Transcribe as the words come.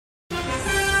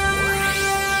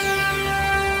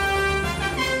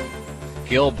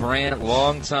Gil Brandt,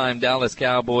 longtime Dallas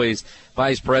Cowboys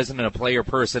vice president of player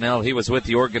personnel. He was with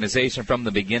the organization from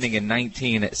the beginning in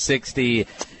 1960.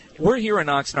 We're here in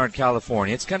Oxnard,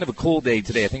 California. It's kind of a cool day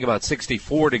today. I think about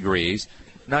 64 degrees.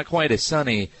 Not quite as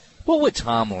sunny. What would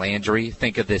Tom Landry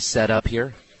think of this setup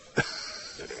here?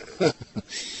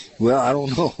 Well, I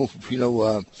don't know.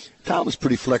 Tom was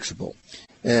pretty flexible.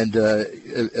 And,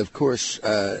 of course,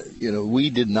 we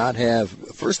did not have,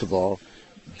 first of all,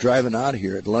 driving out of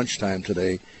here at lunchtime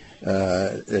today,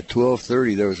 at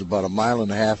 12:30, there was about a mile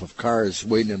and a half of cars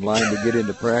waiting in line to get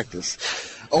into practice.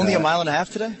 Only a mile and a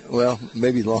half today? Well,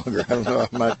 maybe longer. I don't know.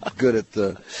 I'm not good at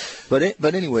the.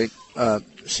 But anyway,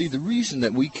 see, the reason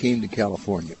that we came to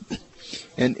California,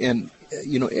 and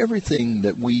everything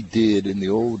that we did in the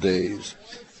old days,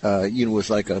 was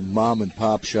like a mom and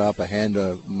pop shop, a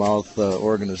hand-to-mouth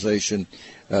organization,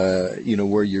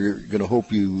 where you're going to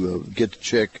hope you get the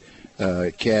check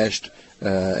cashed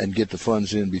and get the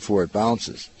funds in before it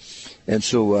bounces. And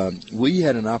so we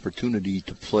had an opportunity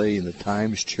to play in the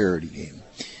Times charity game.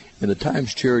 In the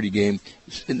Times charity game,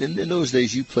 in those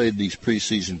days you played these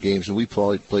preseason games, and we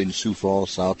played in Sioux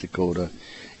Falls, South Dakota,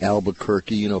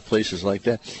 Albuquerque, places like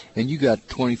that, and you got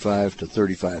 $25,000 to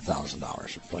 $35,000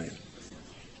 for playing.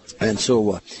 And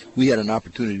so we had an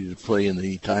opportunity to play in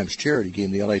the Times charity game,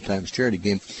 the LA Times charity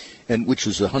game, and which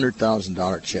was a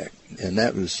 $100,000 check, and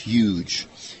that was huge,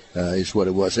 is what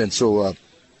it was. And so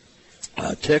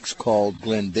Tex called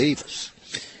Glenn Davis.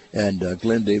 And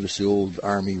Glenn Davis, the old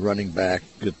Army running back,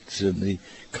 that's in the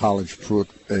College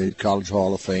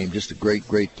Hall of Fame, just a great,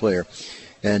 great player.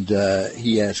 And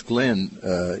he asked Glenn,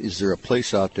 is there a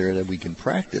place out there that we can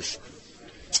practice?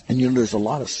 And, there's a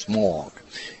lot of smog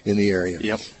in the area.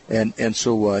 Yep. And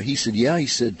so he said, yeah, he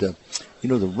said, the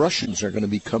Russians are going to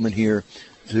be coming here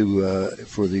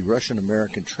for the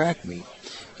Russian-American track meet.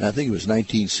 And I think it was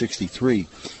 1963.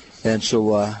 And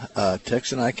so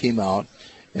Tex and I came out.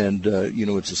 And,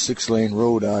 it's a 6-lane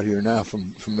road out here now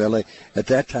from L.A. At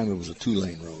that time, it was a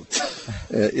 2-lane road,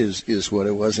 is what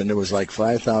it was. And there was like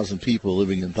 5,000 people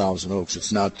living in Thousand Oaks.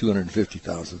 It's now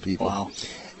 250,000 people. Wow.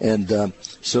 And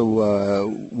so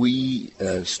we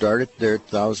started there at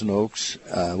Thousand Oaks.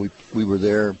 We were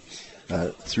there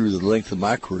through the length of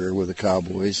my career with the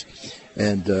Cowboys.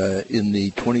 And in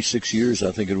the 26 years,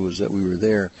 I think it was, that we were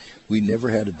there, we never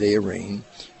had a day of rain.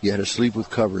 You had to sleep with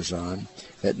covers on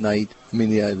at night. I mean,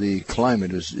 the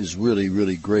climate is really,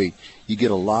 really great. You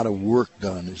get a lot of work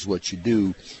done is what you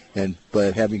do. And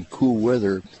by having cool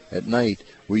weather at night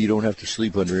where you don't have to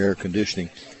sleep under air conditioning,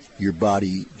 your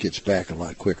body gets back a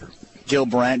lot quicker. Gil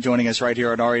Brandt joining us right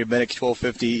here on Ari and Minnix,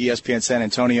 1250 ESPN San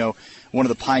Antonio, one of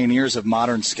the pioneers of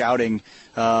modern scouting.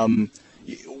 How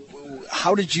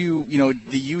did you,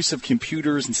 the use of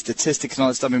computers and statistics and all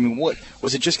that stuff, I mean, what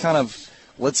was it, just kind of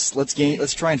let's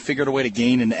try and figure out a way to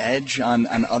gain an edge on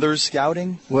others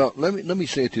scouting? Well, let me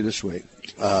say it to you this way.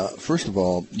 First of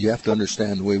all, you have to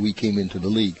understand the way we came into the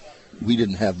league. We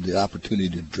didn't have the opportunity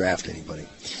to draft anybody.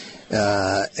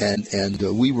 And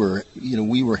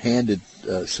we were handed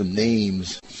some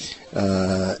names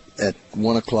at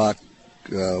 1 o'clock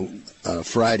on a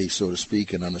Friday, so to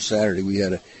speak, and on a Saturday we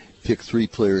had to pick 3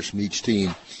 players from each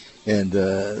team. And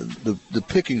the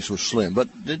pickings were slim, but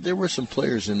there were some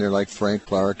players in there like Frank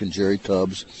Clark and Jerry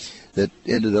Tubbs that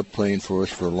ended up playing for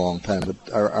us for a long time.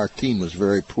 But our team was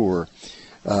very poor,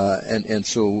 and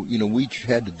so we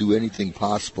had to do anything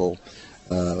possible,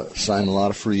 sign a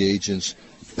lot of free agents,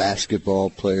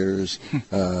 basketball players,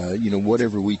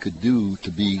 whatever we could do to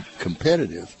be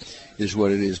competitive is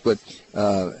what it is. But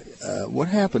what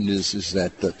happened is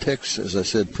that Tex, as I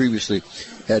said previously,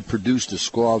 had produced a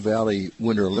Squaw Valley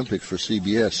Winter Olympics for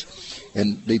CBS,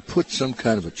 and they put some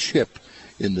kind of a chip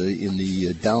in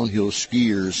the downhill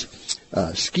skiers'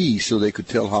 ski so they could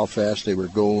tell how fast they were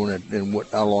going and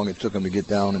how long it took them to get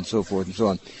down and so forth and so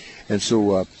on. And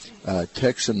so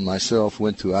Tex and myself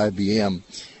went to IBM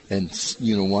and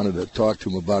wanted to talk to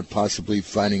him about possibly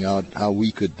finding out how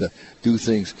we could do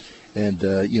things. And,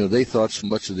 they thought so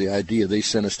much of the idea, they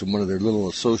sent us to one of their little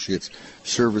associates,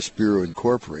 Service Bureau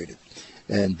Incorporated.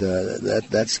 And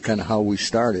that's kind of how we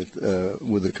started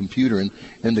with a computer. And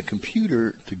the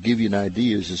computer, to give you an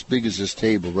idea, is as big as this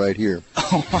table right here.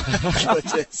 Oh, my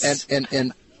goodness.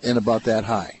 and about that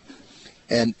high.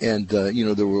 And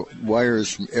there were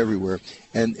wires from everywhere.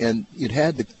 And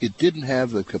it didn't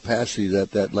have the capacity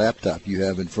that laptop you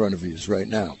have in front of you is right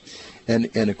now. And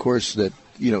of course, that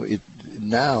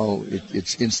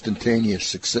it's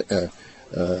instantaneous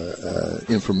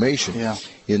information. Yeah.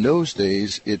 In those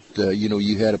days,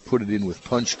 you had to put it in with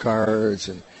punch cards,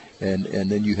 and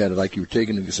then you had to, like you were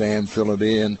taking an exam, fill it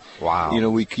in. Wow.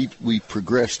 We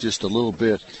progressed just a little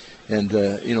bit, And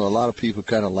a lot of people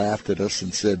kind of laughed at us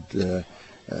and said, can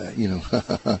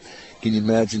you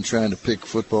imagine trying to pick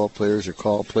football players or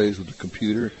call plays with a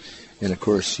computer? And, of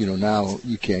course, now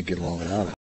you can't get along without it.